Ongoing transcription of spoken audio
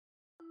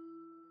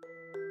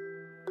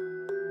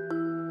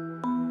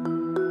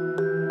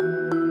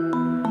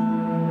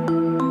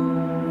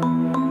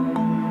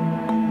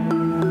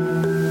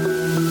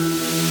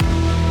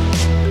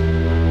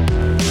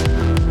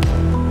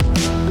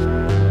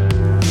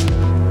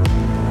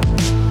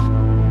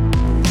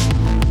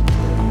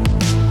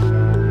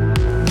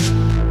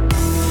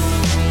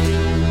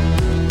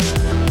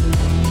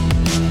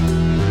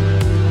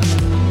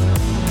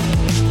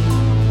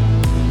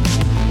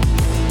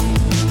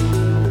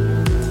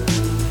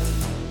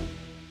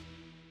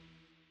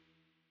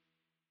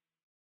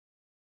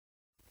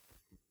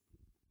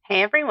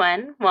Hey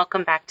everyone,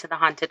 welcome back to the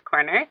Haunted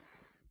Corner.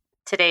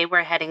 Today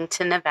we're heading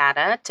to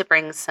Nevada to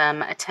bring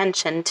some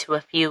attention to a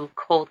few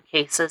cold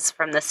cases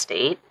from the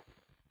state.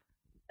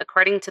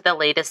 According to the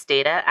latest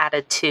data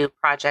added to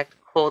Project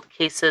Cold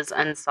Cases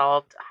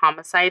Unsolved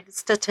Homicide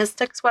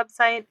Statistics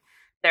website,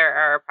 there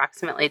are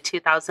approximately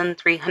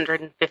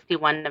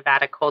 2,351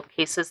 Nevada cold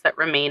cases that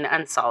remain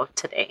unsolved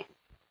today.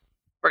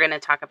 We're going to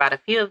talk about a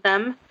few of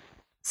them,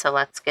 so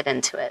let's get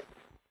into it.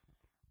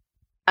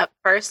 Up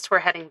first, we're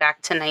heading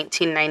back to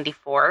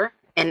 1994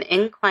 in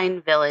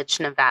Incline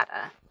Village,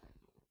 Nevada.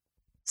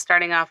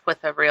 Starting off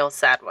with a real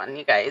sad one,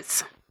 you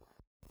guys.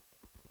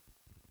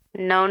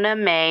 Nona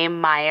Mae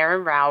Meyer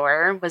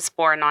Rauer was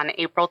born on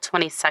April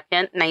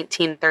 22nd,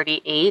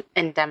 1938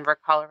 in Denver,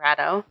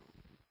 Colorado.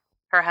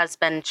 Her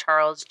husband,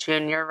 Charles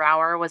Jr.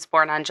 Rauer, was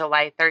born on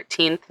July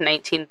 13th,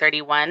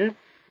 1931,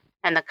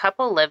 and the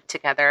couple lived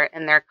together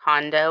in their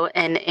condo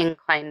in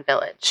Incline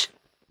Village.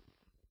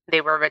 They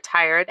were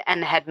retired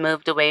and had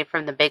moved away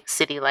from the big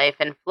city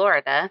life in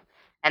Florida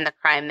and the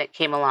crime that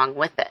came along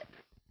with it.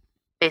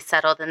 They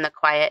settled in the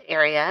quiet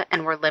area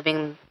and were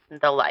living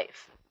the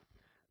life.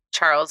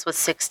 Charles was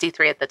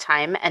 63 at the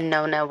time and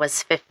Nona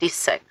was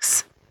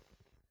 56.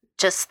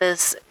 Just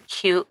this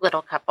cute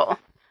little couple,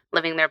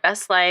 living their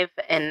best life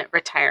in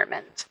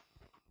retirement.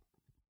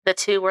 The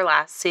two were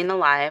last seen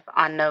alive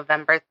on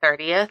November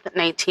 30th,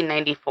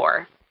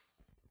 1994.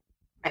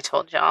 I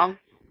told y'all,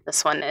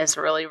 this one is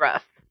really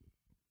rough.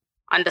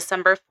 On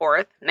December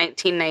 4th,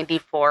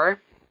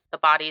 1994, the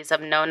bodies of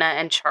Nona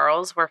and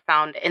Charles were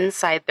found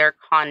inside their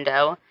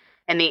condo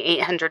in the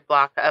 800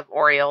 block of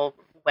Oriole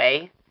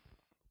Way.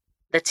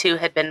 The two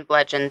had been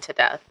bludgeoned to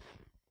death.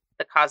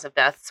 The cause of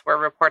deaths were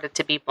reported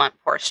to be blunt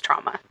force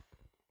trauma.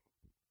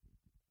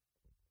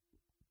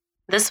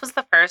 This was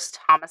the first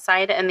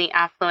homicide in the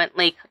affluent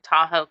Lake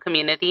Tahoe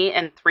community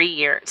in 3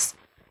 years.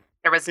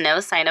 There was no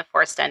sign of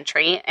forced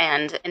entry,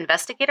 and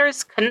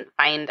investigators couldn't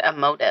find a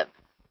motive.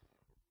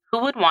 Who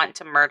would want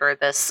to murder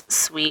this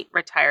sweet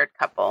retired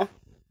couple,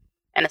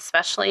 and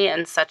especially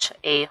in such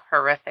a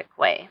horrific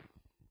way?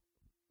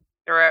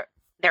 There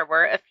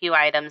were a few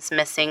items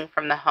missing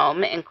from the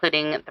home,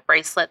 including the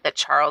bracelet that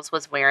Charles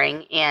was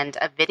wearing and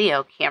a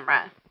video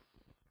camera,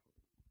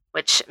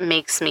 which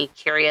makes me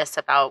curious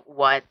about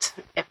what,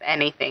 if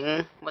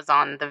anything, was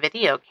on the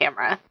video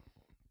camera.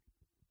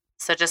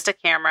 So just a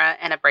camera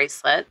and a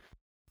bracelet.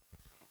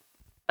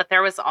 But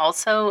there was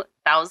also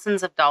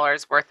thousands of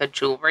dollars worth of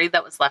jewelry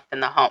that was left in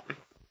the home.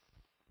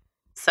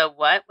 So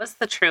what was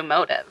the true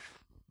motive?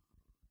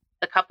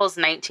 The couple's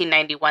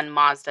 1991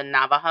 Mazda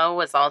Navajo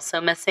was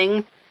also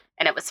missing,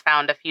 and it was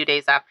found a few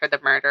days after the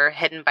murder,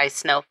 hidden by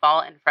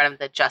snowfall in front of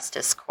the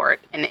Justice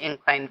Court in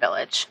Incline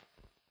Village.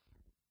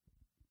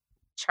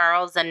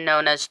 Charles and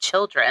Nona's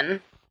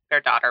children,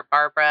 their daughter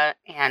Barbara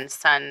and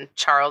son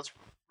Charles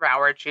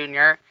Rauer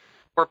Jr.,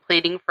 were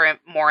pleading for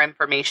more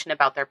information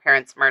about their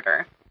parents'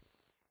 murder.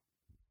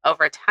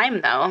 Over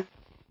time, though,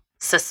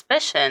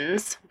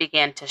 suspicions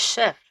began to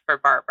shift for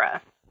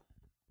Barbara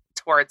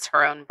towards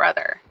her own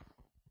brother.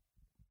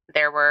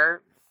 There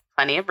were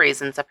plenty of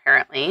reasons,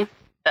 apparently,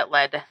 that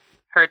led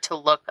her to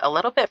look a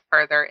little bit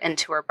further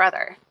into her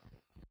brother.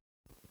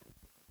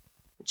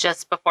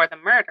 Just before the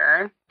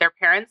murder, their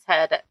parents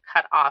had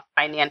cut off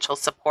financial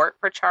support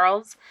for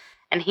Charles,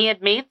 and he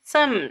had made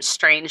some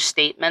strange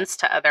statements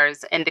to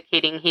others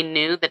indicating he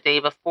knew the day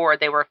before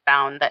they were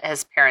found that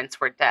his parents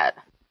were dead.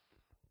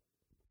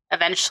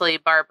 Eventually,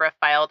 Barbara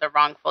filed a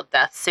wrongful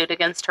death suit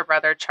against her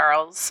brother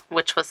Charles,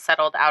 which was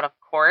settled out of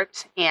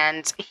court,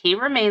 and he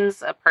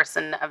remains a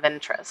person of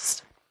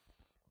interest.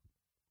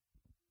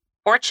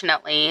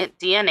 Fortunately,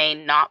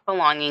 DNA not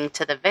belonging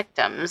to the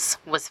victims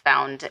was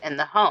found in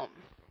the home,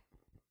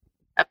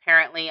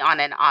 apparently on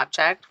an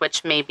object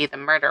which may be the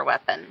murder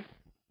weapon.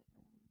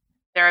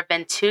 There have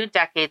been 2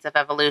 decades of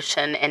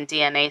evolution in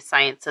DNA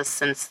sciences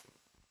since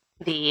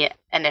the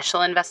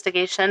initial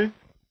investigation.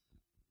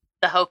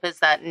 The hope is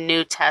that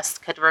new tests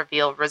could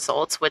reveal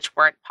results which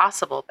weren't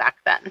possible back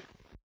then.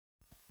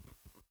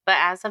 But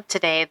as of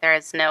today, there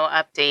is no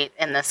update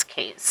in this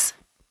case.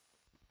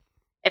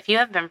 If you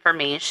have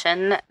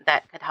information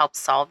that could help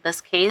solve this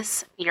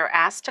case, you're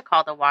asked to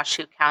call the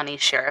Washoe County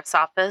Sheriff's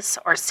Office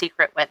or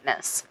Secret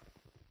Witness.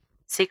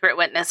 Secret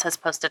Witness has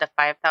posted a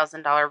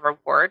 $5,000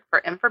 reward for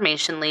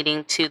information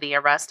leading to the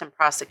arrest and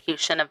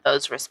prosecution of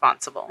those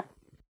responsible.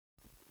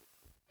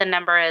 The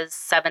number is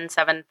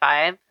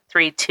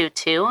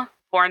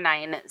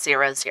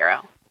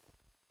 775-322-4900.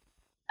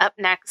 Up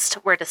next,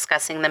 we're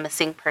discussing the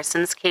missing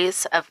persons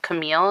case of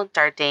Camille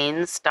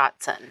Dardanes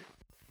Dotson.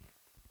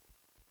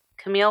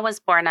 Camille was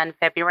born on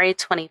February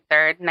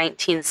 23,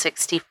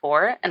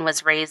 1964, and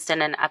was raised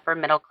in an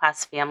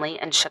upper-middle-class family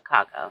in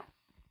Chicago.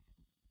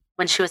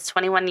 When she was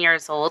 21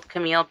 years old,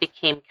 Camille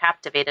became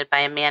captivated by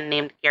a man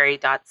named Gary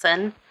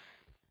Dotson.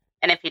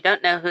 And if you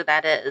don't know who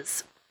that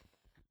is,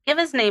 give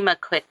his name a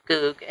quick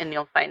Goog and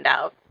you'll find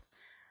out.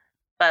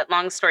 But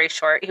long story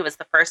short, he was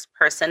the first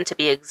person to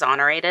be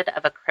exonerated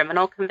of a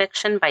criminal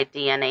conviction by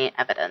DNA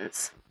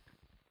evidence.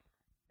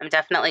 I'm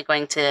definitely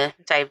going to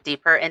dive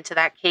deeper into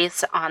that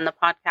case on the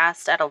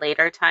podcast at a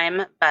later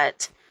time,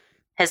 but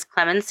his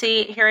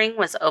clemency hearing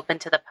was open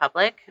to the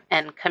public,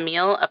 and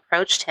Camille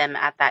approached him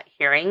at that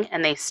hearing,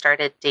 and they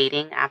started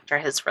dating after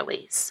his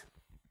release.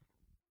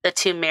 The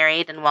two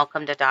married and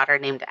welcomed a daughter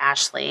named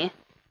Ashley,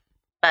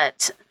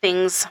 but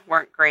things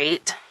weren't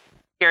great.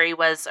 Gary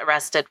was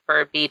arrested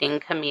for beating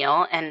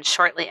Camille, and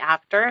shortly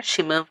after,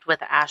 she moved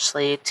with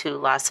Ashley to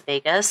Las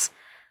Vegas,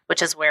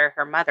 which is where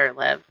her mother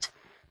lived,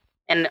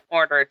 in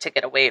order to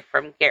get away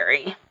from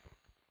Gary.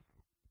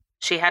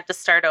 She had to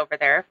start over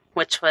there,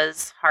 which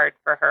was hard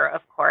for her,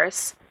 of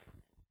course.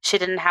 She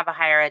didn't have a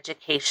higher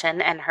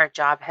education, and her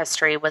job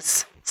history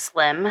was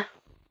slim,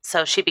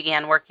 so she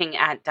began working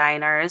at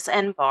diners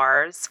and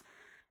bars,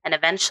 and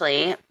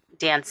eventually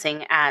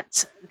dancing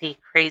at the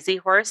Crazy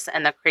Horse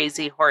and the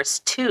Crazy Horse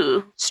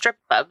 2 strip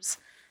clubs,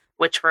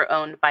 which were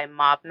owned by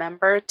mob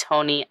member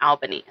Tony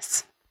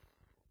Albanese.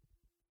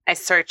 I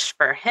searched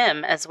for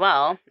him as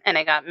well, and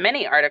I got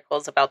many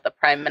articles about the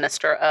Prime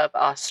Minister of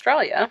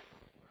Australia,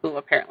 who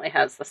apparently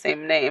has the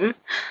same name.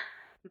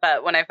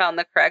 But when I found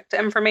the correct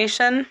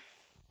information,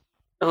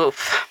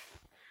 oof.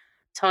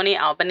 Tony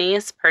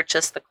Albanese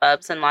purchased the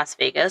clubs in Las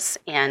Vegas,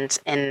 and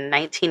in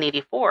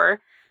 1984,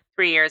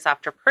 3 years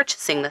after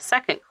purchasing the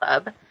second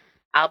club,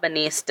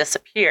 Albanese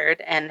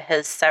disappeared, and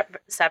his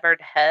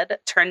severed head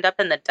turned up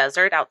in the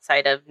desert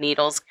outside of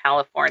Needles,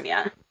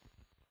 California.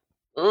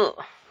 Ooh.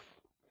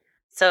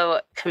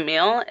 So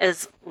Camille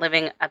is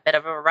living a bit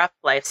of a rough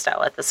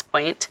lifestyle at this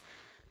point.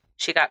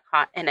 She got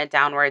caught in a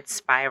downward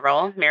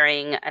spiral,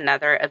 marrying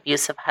another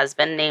abusive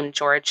husband named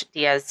George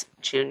Diaz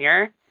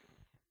Jr.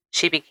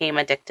 She became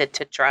addicted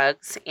to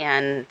drugs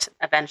and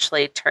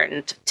eventually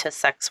turned to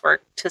sex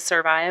work to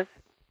survive.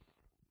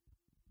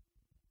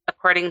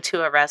 According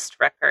to arrest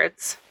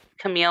records,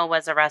 Camille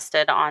was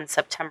arrested on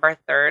September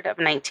 3rd of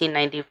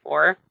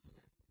 1994.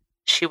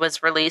 She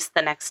was released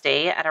the next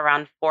day at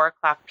around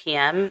 4:00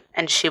 p.m.,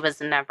 and she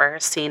was never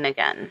seen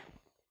again.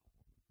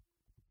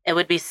 It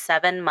would be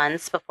 7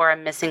 months before a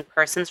missing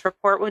persons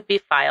report would be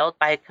filed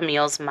by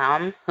Camille's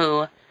mom,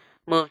 who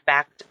moved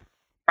back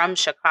from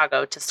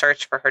Chicago to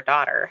search for her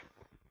daughter.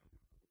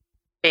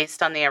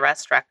 Based on the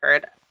arrest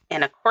record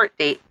and a court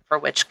date for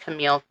which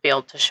Camille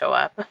failed to show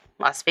up,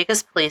 Las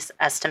Vegas police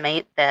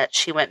estimate that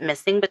she went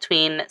missing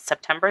between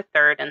September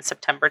 3rd and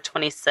September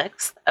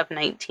 26th of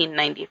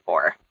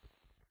 1994.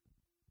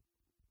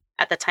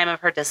 At the time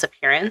of her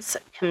disappearance,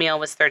 Camille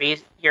was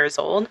 30 years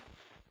old.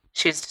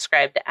 She was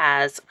described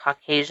as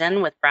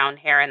Caucasian with brown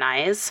hair and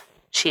eyes.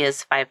 She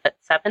is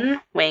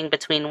 5'7", weighing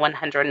between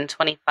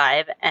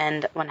 125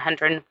 and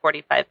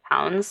 145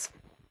 pounds.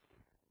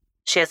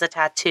 She has a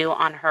tattoo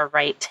on her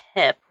right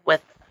hip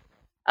of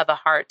a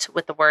heart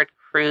with the word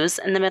Cruise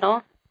in the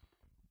middle.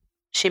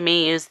 She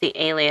may use the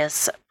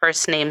alias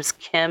first names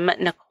Kim,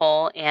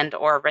 Nicole, and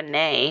or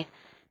Renee,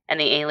 and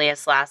the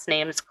alias last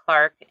names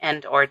Clark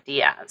and or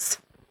Diaz.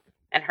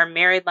 And her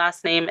married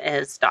last name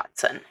is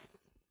Dotson.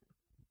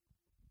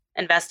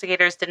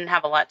 Investigators didn't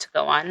have a lot to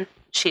go on.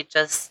 She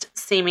just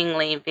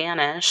seemingly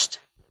vanished.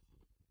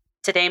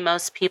 Today,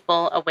 most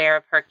people aware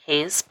of her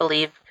case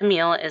believe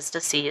Camille is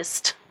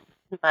deceased,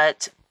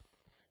 but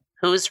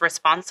who's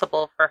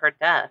responsible for her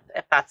death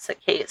if that's the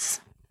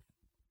case?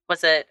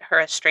 Was it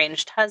her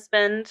estranged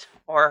husband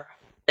or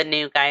the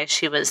new guy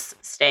she was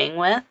staying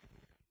with?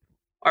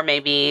 Or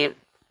maybe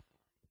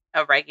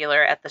a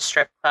regular at the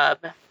strip club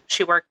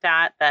she worked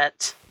at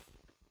that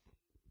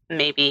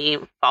maybe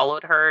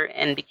followed her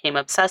and became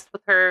obsessed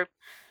with her?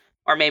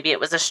 Or maybe it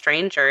was a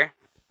stranger.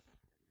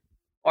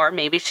 Or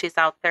maybe she's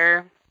out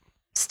there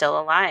still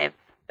alive.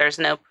 There's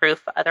no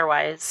proof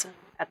otherwise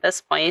at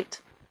this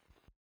point.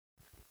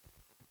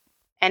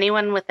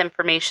 Anyone with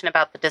information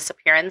about the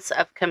disappearance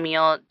of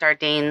Camille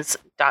Dardanes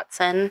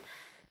Dotson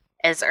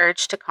is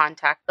urged to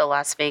contact the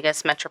Las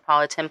Vegas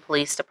Metropolitan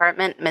Police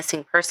Department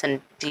Missing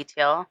Person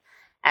Detail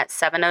at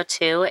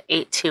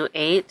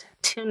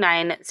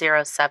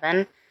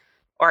 702-828-2907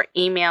 or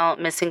email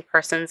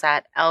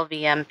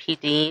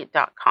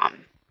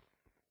missingpersons@lvmpd.com.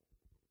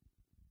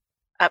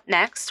 Up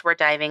next, we're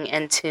diving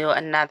into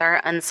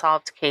another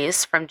unsolved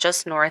case from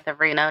just north of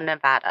Reno,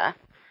 Nevada,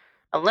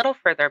 a little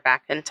further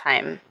back in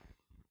time.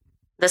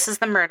 This is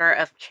the murder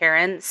of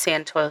Karen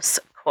Santos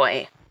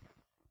Coy.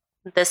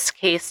 This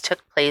case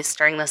took place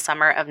during the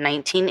summer of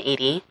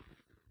 1980.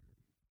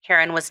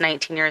 Karen was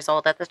 19 years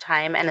old at the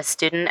time and a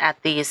student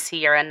at the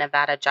Sierra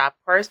Nevada Job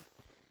Corps.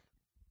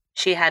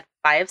 She had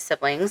 5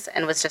 siblings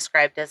and was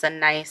described as a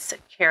nice,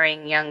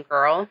 caring young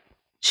girl.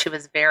 She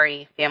was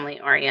very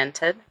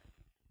family-oriented.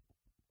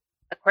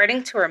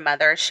 According to her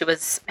mother, she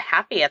was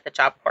happy at the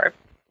Job Corps.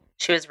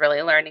 She was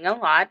really learning a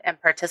lot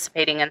and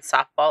participating in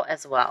softball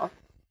as well.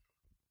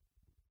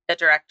 The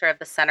director of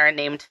the center,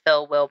 named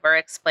Phil Wilbur,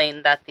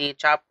 explained that the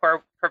Job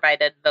Corps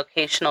provided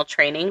vocational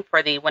training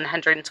for the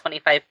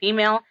 125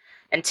 female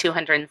and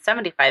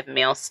 275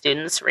 male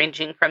students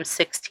ranging from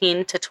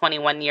 16 to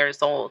 21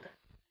 years old.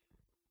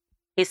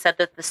 He said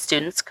that the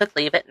students could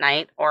leave at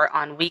night or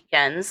on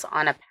weekends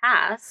on a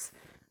pass,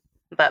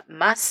 but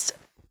must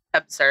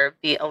observe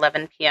the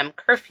 11 p.m.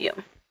 curfew,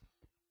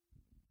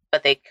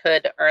 but they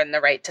could earn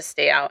the right to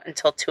stay out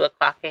until 2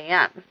 o'clock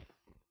a.m.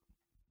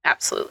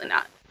 Absolutely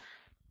not.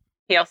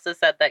 He also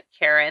said that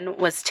Karen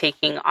was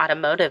taking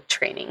automotive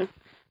training,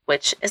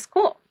 which is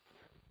cool.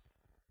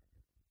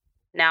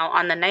 Now,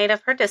 on the night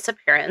of her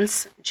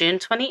disappearance, June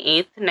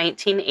 28th,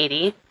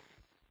 1980,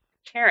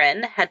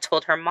 Karen had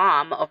told her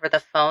mom over the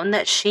phone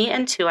that she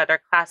and 2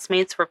 other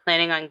classmates were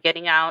planning on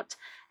getting out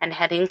and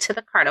heading to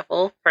the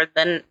carnival for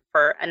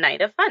a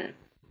night of fun.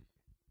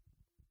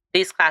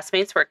 These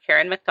classmates were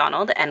Karen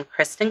McDonald and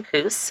Kristen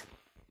Coos.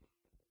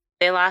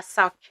 They last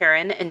saw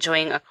Karen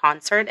enjoying a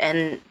concert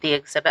in the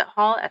exhibit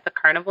hall at the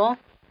carnival.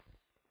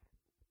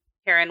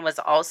 Karen was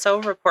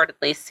also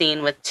reportedly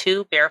seen with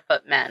 2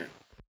 barefoot men.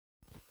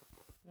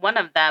 One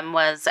of them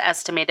was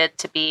estimated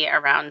to be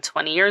around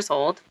 20 years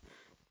old.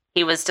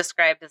 He was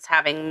described as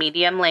having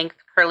medium-length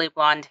curly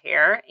blonde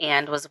hair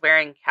and was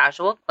wearing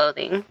casual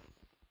clothing.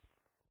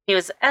 He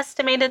was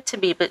estimated to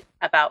be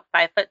about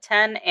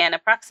 5'10" and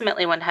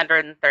approximately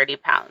 130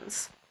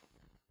 pounds.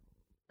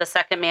 The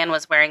second man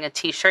was wearing a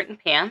t-shirt and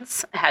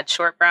pants, had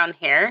short brown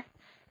hair.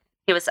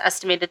 He was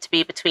estimated to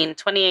be between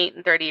 28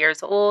 and 30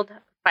 years old,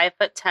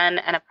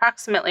 5'10", and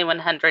approximately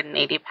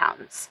 180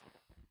 pounds.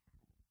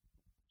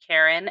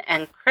 Karen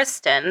and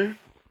Kristen,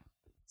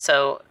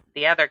 so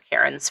the other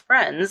Karen's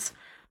friends,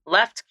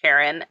 left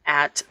Karen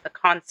at the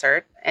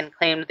concert and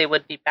claimed they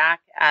would be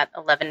back at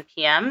 11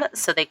 p.m.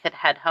 so they could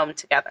head home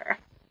together.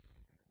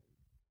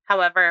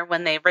 However,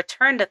 when they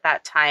returned at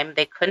that time,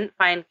 they couldn't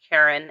find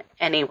Karen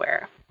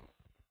anywhere.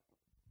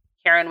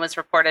 Karen was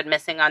reported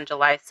missing on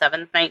July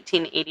 7,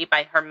 1980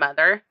 by her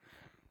mother.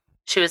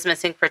 She was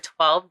missing for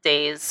 12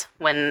 days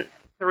when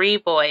 3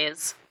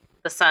 boys,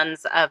 the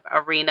sons of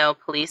a Reno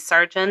police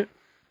sergeant,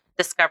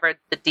 discovered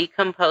the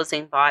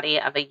decomposing body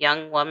of a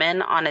young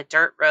woman on a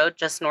dirt road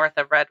just north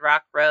of Red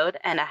Rock Road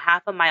and a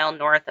half a mile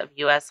north of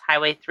U.S.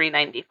 Highway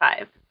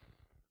 395.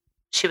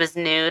 She was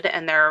nude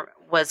and there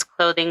was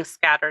clothing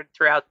scattered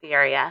throughout the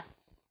area.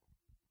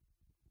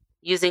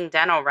 Using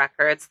dental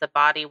records, the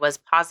body was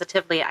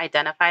positively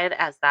identified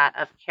as that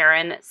of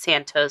Karen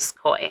Santos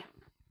Coy.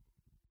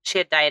 She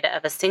had died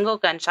of a single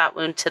gunshot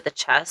wound to the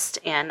chest,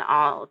 and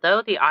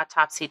although the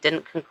autopsy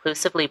didn't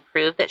conclusively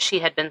prove that she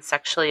had been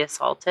sexually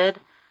assaulted,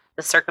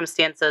 the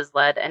circumstances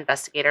led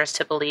investigators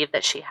to believe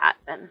that she had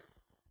been.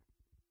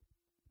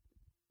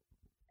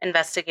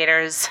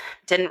 Investigators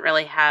didn't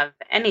really have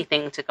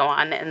anything to go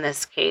on in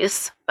this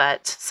case,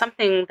 but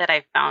something that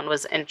I found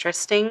was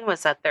interesting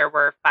was that there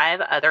were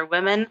 5 other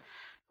women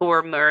who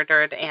were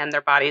murdered and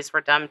their bodies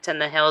were dumped in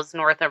the hills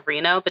north of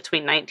Reno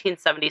between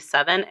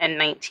 1977 and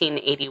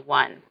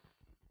 1981.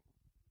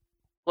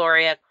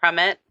 Gloria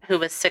Crummett, who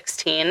was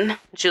 16,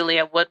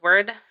 Julia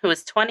Woodward, who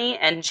was 20,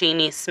 and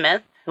Jeannie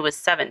Smith, who was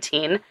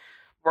 17,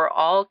 were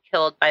all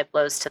killed by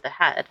blows to the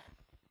head.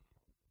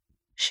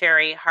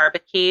 Sherry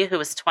Harbeke, who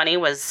was 20,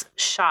 was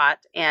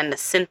shot, and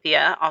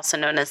Cynthia, also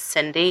known as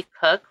Cindy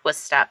Cook, was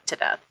stabbed to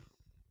death.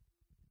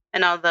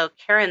 And although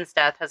Karen's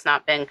death has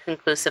not been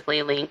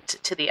conclusively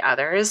linked to the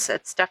others,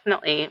 it's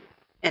definitely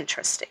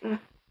interesting.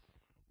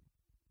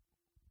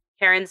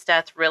 Karen's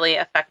death really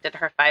affected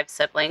her 5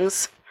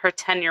 siblings. Her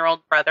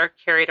 10-year-old brother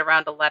carried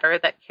around a letter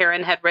that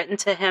Karen had written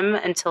to him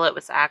until it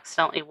was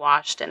accidentally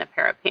washed in a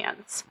pair of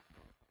pants.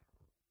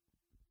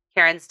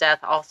 Karen's death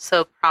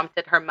also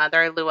prompted her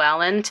mother,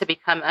 Llewellyn, to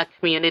become a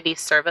community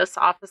service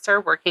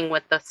officer working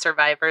with the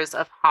survivors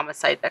of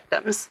homicide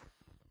victims.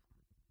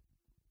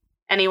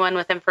 Anyone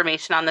with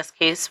information on this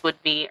case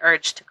would be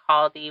urged to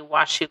call the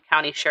Washoe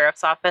County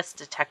Sheriff's Office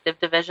Detective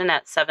Division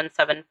at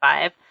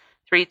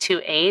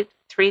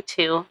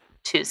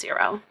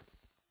 775-328-3220.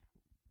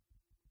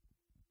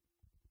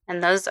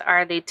 And those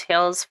are the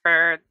tales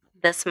for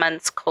this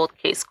month's Cold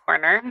Case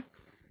Corner.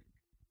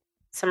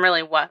 Some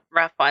really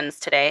rough ones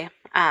today.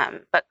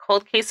 But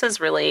cold cases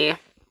really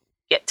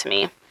get to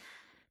me,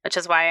 which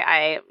is why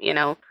I,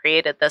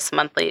 created this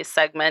monthly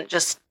segment,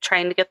 just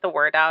trying to get the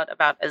word out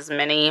about as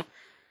many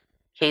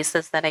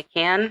cases that I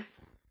can.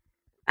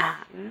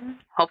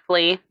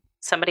 Hopefully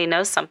somebody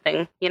knows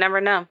something. You never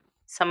know.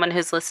 Someone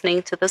who's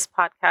listening to this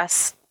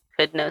podcast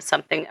could know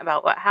something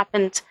about what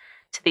happened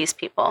to these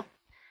people.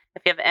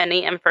 If you have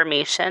any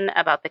information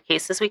about the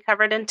cases we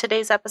covered in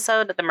today's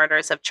episode, the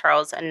murders of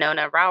Charles and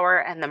Nona Rower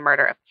and the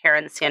murder of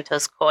Karen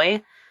Santos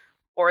Coy,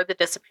 or the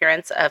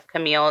disappearance of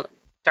Camille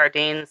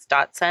Dardanes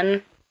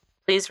Dotson,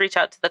 please reach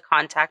out to the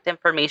contact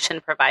information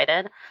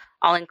provided.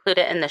 I'll include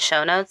it in the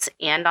show notes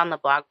and on the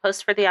blog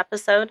post for the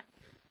episode.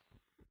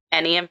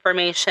 Any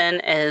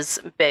information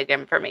is big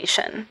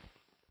information.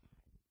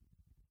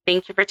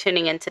 Thank you for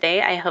tuning in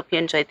today. I hope you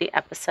enjoyed the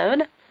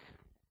episode.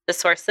 The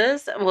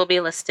sources will be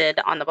listed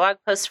on the blog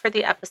post for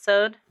the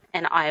episode,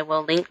 and I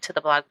will link to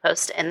the blog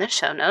post in the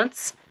show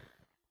notes.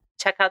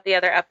 Check out the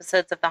other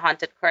episodes of The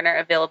Haunted Corner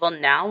available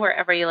now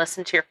wherever you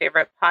listen to your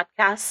favorite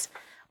podcasts,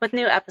 with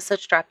new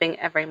episodes dropping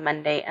every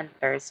Monday and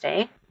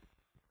Thursday.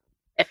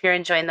 If you're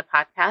enjoying the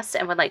podcast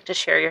and would like to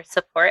share your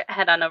support,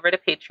 head on over to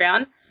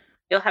Patreon.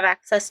 You'll have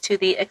access to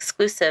the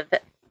exclusive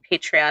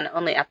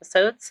Patreon-only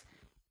episodes,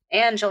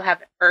 And you'll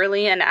have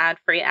early and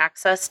ad-free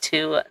access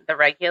to the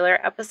regular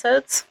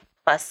episodes,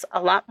 plus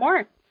a lot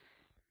more.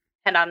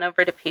 Head on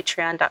over to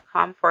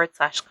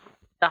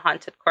patreon.com/The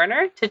Haunted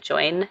Corner to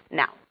join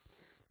now.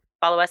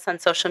 Follow us on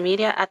social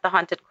media at The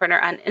Haunted Corner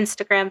on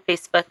Instagram,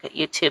 Facebook,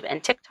 YouTube,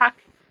 and TikTok.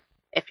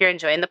 If you're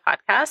enjoying the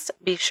podcast,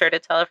 be sure to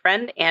tell a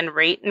friend and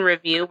rate and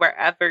review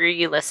wherever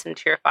you listen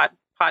to your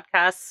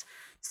podcasts.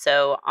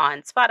 So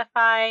on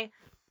Spotify,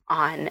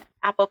 on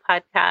Apple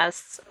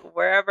Podcasts,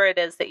 wherever it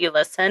is that you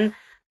listen,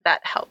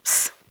 that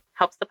helps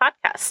the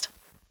podcast.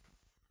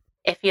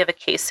 If you have a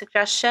case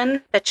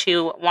suggestion that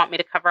you want me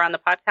to cover on the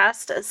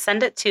podcast,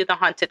 send it to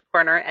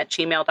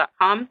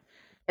thehauntedcorner@gmail.com.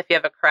 If you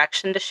have a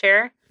correction to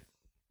share,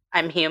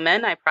 I'm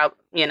human. I'm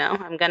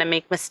going to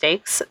make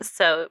mistakes.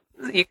 So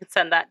you can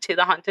send that to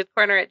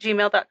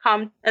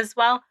thehauntedcorner@gmail.com as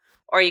well,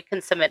 or you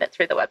can submit it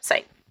through the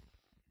website.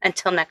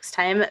 Until next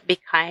time, be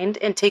kind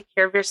and take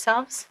care of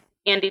yourselves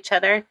and each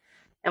other,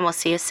 and we'll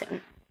see you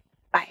soon.